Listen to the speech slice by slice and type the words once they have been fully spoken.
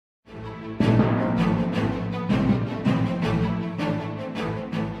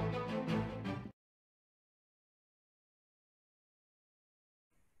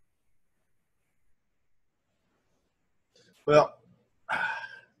Well,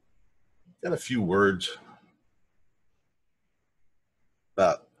 got a few words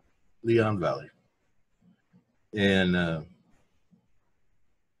about Leon Valley. And I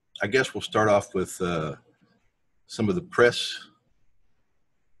guess we'll start off with some of the press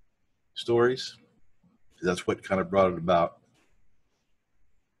stories. That's what kind of brought it about.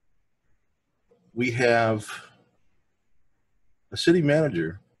 We have a city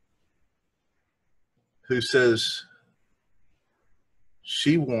manager who says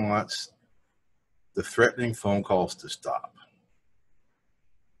she wants the threatening phone calls to stop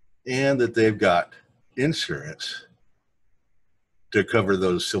and that they've got insurance to cover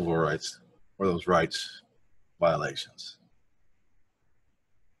those civil rights or those rights violations.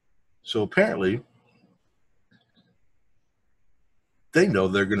 So apparently they know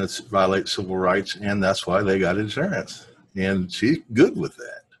they're going to violate civil rights, and that's why they got insurance. And she's good with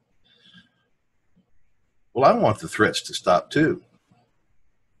that. Well, I want the threats to stop too.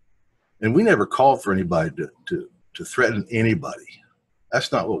 And we never called for anybody to threaten anybody.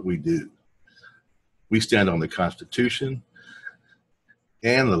 That's not what we do. We stand on the Constitution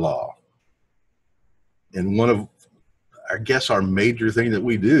and the law. And one of, I guess, our major thing that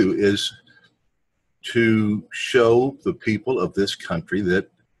we do is to show the people of this country that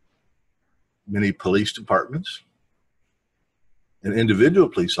many police departments and individual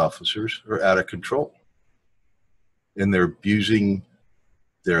police officers are out of control. And they're abusing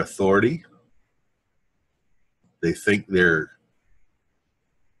their authority. They think they're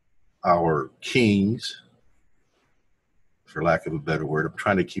our kings, for lack of a better word. I'm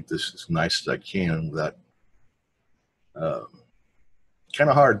trying to keep this as nice as I can without kind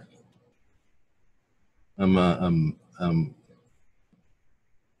of hard. I'm a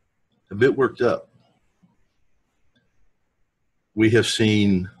bit worked up. We have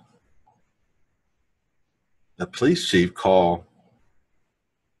seen a police chief call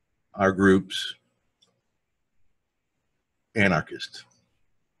our groups anarchists,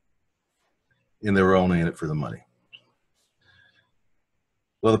 and they were only in it for the money.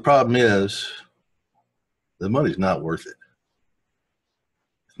 Well, the problem is the money's not worth it.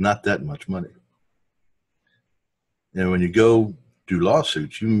 It's not that much money. And when you go do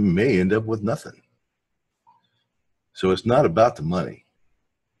lawsuits, you may end up with nothing. So it's not about the money.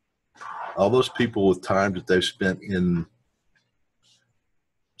 All those people with time that they've spent in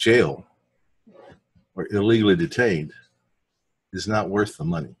jail or illegally detained is not worth the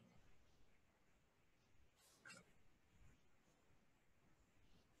money.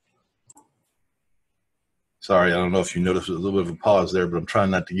 Sorry, I don't know if you noticed a little bit of a pause there, but I'm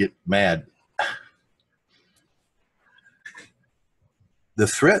trying not to get mad. The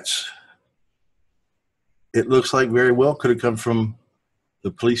threats, it looks like very well could have come from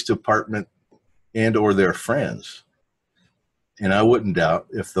the police department and or their friends. And I wouldn't doubt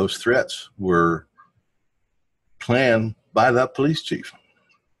if those threats were planned by that police chief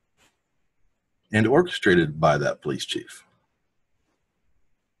and orchestrated by that police chief,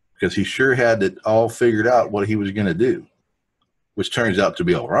 because he sure had it all figured out what he was going to do, which turns out to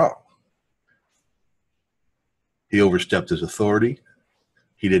be all wrong. He overstepped his authority.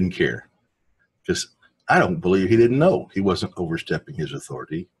 He didn't care, because I don't believe he didn't know he wasn't overstepping his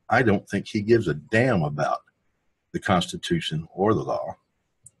authority. I don't think he gives a damn about the Constitution or the law.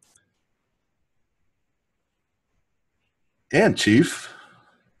 And Chief,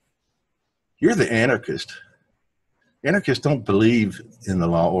 you're the anarchist. Anarchists don't believe in the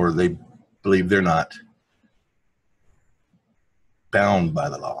law, or they believe they're not bound by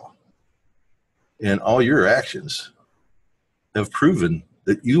the law. And all your actions have proven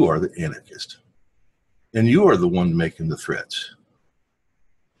that you are the anarchist. And you are the one making the threats.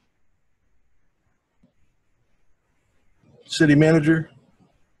 City manager,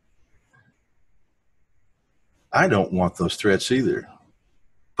 I don't want those threats either.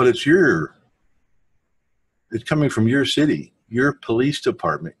 But it's coming from your city, your police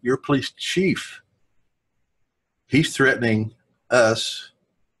department, your police chief. He's threatening us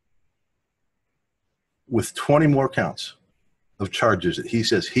with 20 more counts of charges that he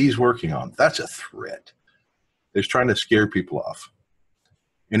says he's working on. That's a threat. He's trying to scare people off.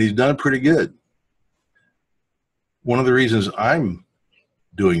 And he's done pretty good. One of the reasons I'm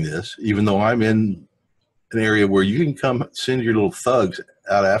doing this, even though I'm in an area where you can come send your little thugs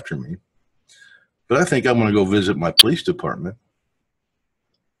out after me, but I think I'm going to go visit my police department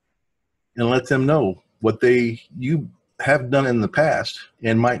and let them know what you have done in the past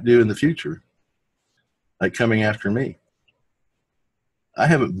and might do in the future, like coming after me. I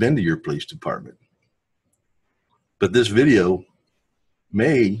haven't been to your police department, but this video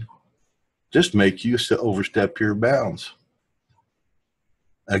may just make you overstep your bounds.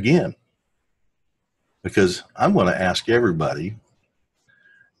 again, because I'm going to ask everybody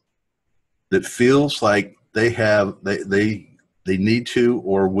that feels like they need to,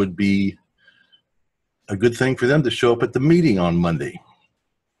 or would be a good thing for them to show up at the meeting on Monday.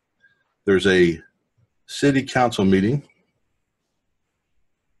 There's a city council meeting.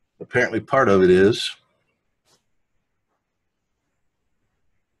 Apparently part of it is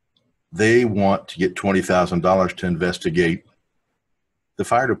they want to get $20,000 to investigate the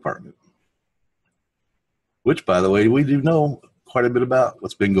fire department, which, by the way, we do know quite a bit about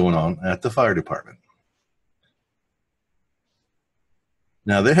what's been going on at the fire department.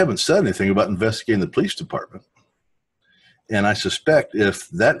 Now, they haven't said anything about investigating the police department. And I suspect if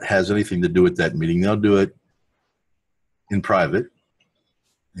that has anything to do with that meeting, they'll do it in private,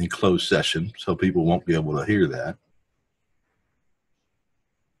 in closed session, so people won't be able to hear that.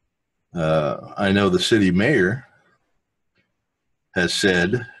 I know the city mayor has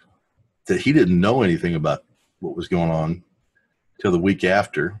said that he didn't know anything about what was going on till the week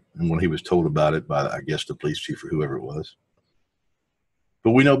after, and when he was told about it by, I guess, the police chief or whoever it was.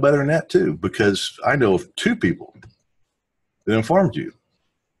 But we know better than that, too, because I know of 2 people that informed you.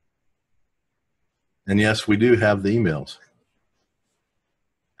 And yes, we do have the emails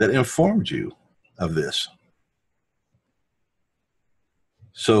that informed you of this.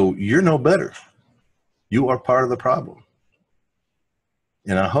 So you're no better. You are part of the problem.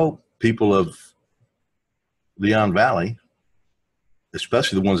 And I hope people of Leon Valley,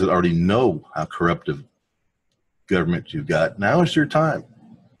 especially the ones that already know how corrupt of government you've got, now is your time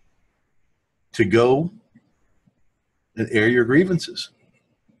to go and air your grievances.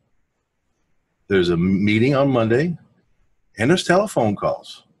 There's a meeting on Monday, and there's telephone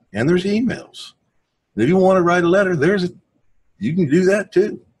calls, and there's emails. And if you want to write a letter, you can do that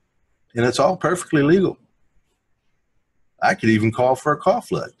too. And it's all perfectly legal. I could even call for a call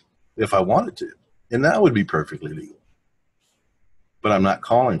flood if I wanted to, and that would be perfectly legal. But I'm not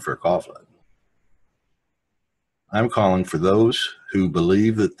calling for a call flood. I'm calling for those who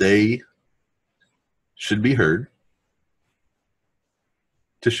believe that they should be heard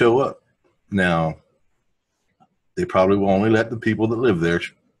to show up. Now, they probably will only let the people that live there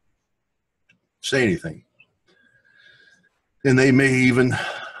say anything. And they may even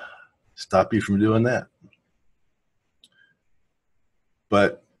stop you from doing that.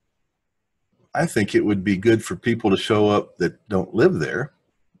 But I think it would be good for people to show up that don't live there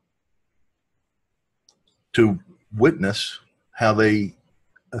to witness how a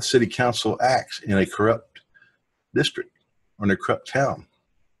city council acts in a corrupt district or in a corrupt town,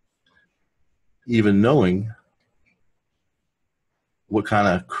 even knowing what kind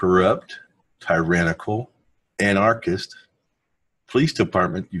of corrupt, tyrannical, anarchist police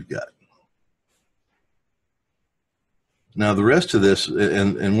department you've got. Now, the rest of this,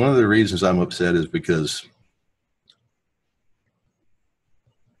 and one of the reasons I'm upset is because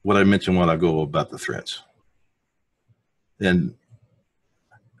what I mentioned a while ago about the threats. And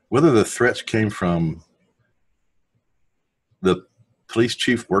whether the threats came from the police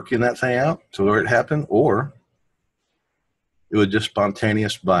chief working that thing out to where it happened, or it was just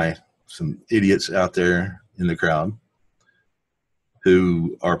spontaneous by some idiots out there in the crowd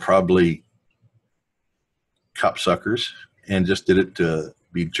who are probably copsuckers and just did it to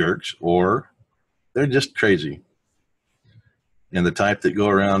be jerks, or they're just crazy and the type that go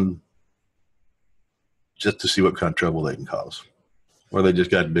around just to see what kind of trouble they can cause, or they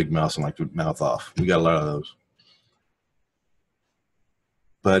just got a big mouth and like to mouth off. We got a lot of those.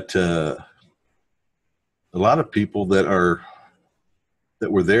 But a lot of people that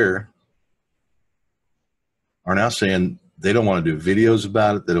were there are now saying they don't want to do videos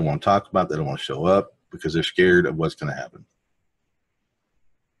about it. They don't want to talk about it. They don't want to show up because they're scared of what's going to happen.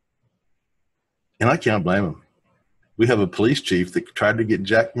 And I can't blame them. We have a police chief that tried to get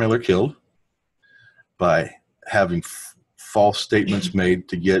Jack Miller killed by having false statements made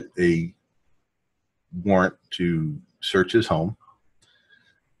to get a warrant to search his home.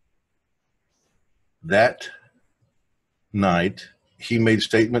 That night, he made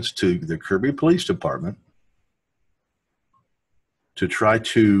statements to the Kirby Police Department to try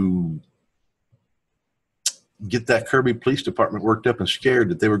to get that Kirby Police Department worked up and scared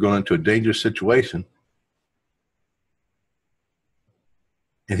that they were going into a dangerous situation.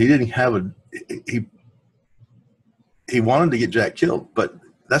 And he didn't have he wanted to get Jack killed, but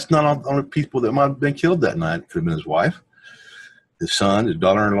that's not all the only people that might have been killed that night. It could have been his wife, his son, his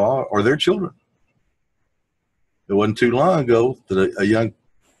daughter-in-law, or their children. It wasn't too long ago that a young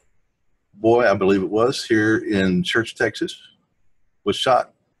boy, I believe it was, here in Church, Texas, was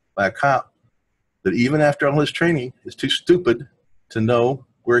shot by a cop that even after all his training is too stupid to know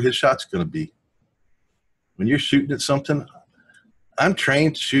where where his shot's going to be. When you're shooting at something, I'm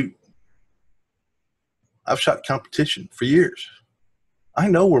trained to shoot. I've shot competition for years. I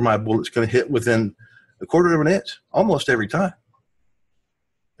know where my bullet's going to hit within a quarter of an inch almost every time.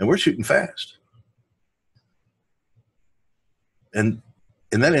 And we're shooting fast. And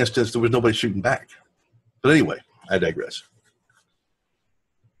in that instance, there was nobody shooting back. But anyway, I digress.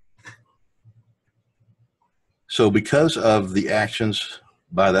 So because of the actions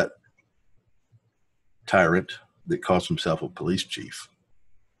by that tyrant that calls himself a police chief,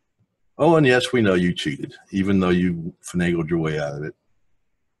 oh, and yes, we know you cheated, even though you finagled your way out of it.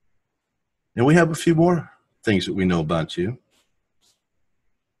 And we have a few more things that we know about you.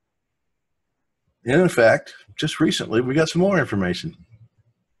 And in fact, just recently, we got some more information.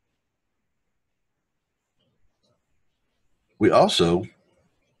 We also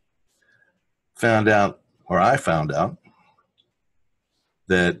found out, or I found out,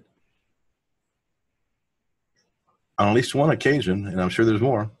 that on at least one occasion, and I'm sure there's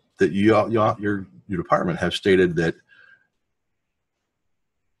more, that your department have stated that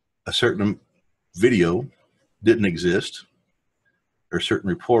a certain video didn't exist, or a certain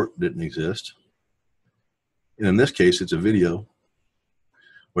report didn't exist. And in this case, it's a video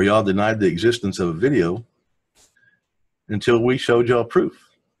where y'all denied the existence of a video until we showed y'all proof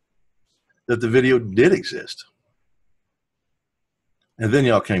that the video did exist. And then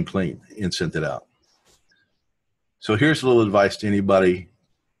y'all came clean and sent it out. So here's a little advice to anybody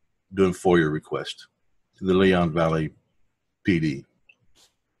doing FOIA request to the Leon Valley PD.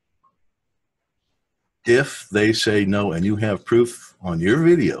 If they say no and you have proof on your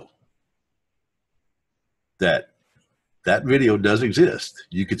video that that video does exist,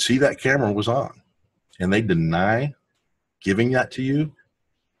 you could see that camera was on, and they deny giving that to you,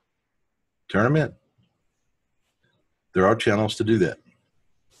 turn them in. There are channels to do that.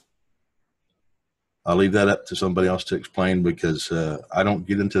 I'll leave that up to somebody else to explain, because I don't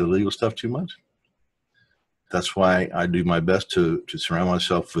get into the legal stuff too much. That's why I do my best to surround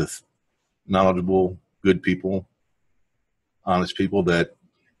myself with knowledgeable, good people, honest people that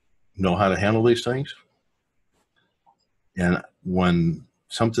know how to handle these things. And when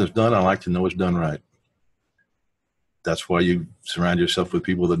something's done, I like to know it's done right. That's why you surround yourself with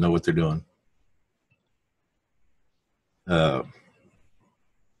people that know what they're doing.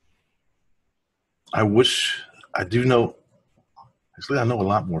 I wish I do know, actually I know a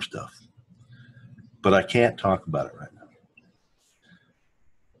lot more stuff, but I can't talk about it right now.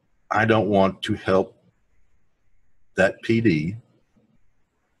 I don't want to help that PD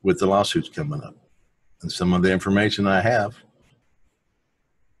with the lawsuits coming up. And some of the information I have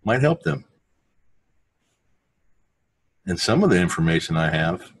might help them. And some of the information I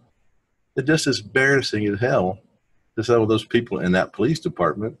have is just as embarrassing as hell to some of those people in that police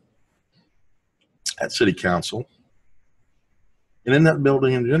department, at city council, and in that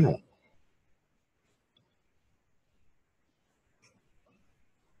building in general.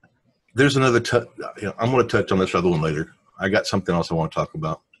 There's another I'm going to touch on this other one later. I got something else I want to talk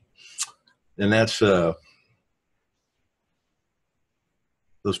about. And that's those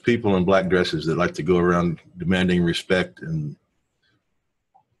people in black dresses that like to go around demanding respect and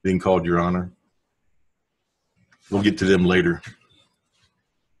being called Your Honor. We'll get to them later.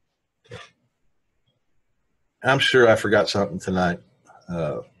 I'm sure I forgot something tonight.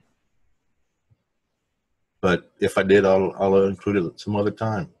 But if I did, I'll include it some other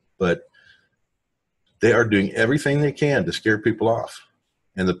time. But they are doing everything they can to scare people off.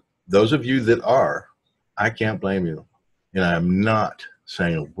 And those of you that are, I can't blame you. And I am not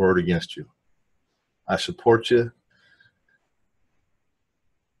saying a word against you. I support you.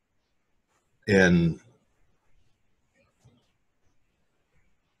 And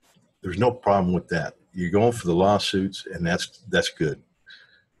there's no problem with that. You're going for the lawsuits, and that's good.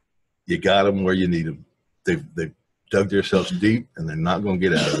 You got them where you need them. They've dug themselves deep, and they're not going to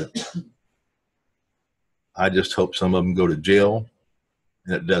get out of it. I just hope some of them go to jail,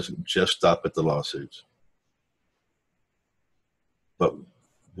 and it doesn't just stop at the lawsuits. But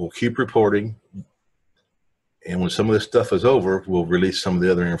we'll keep reporting, and when some of this stuff is over, we'll release some of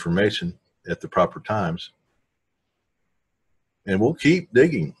the other information at the proper times. And we'll keep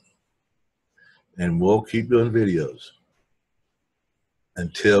digging, and we'll keep doing videos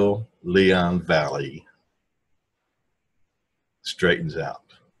until Leon Valley straightens out.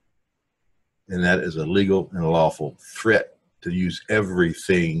 And that is a legal and lawful threat to use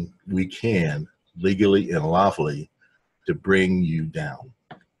everything we can legally and lawfully to bring you down,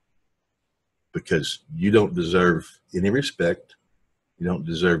 because you don't deserve any respect. You don't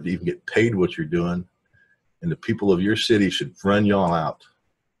deserve to even get paid what you're doing. And the people of your city should run y'all out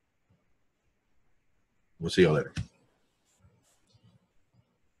We'll see you later.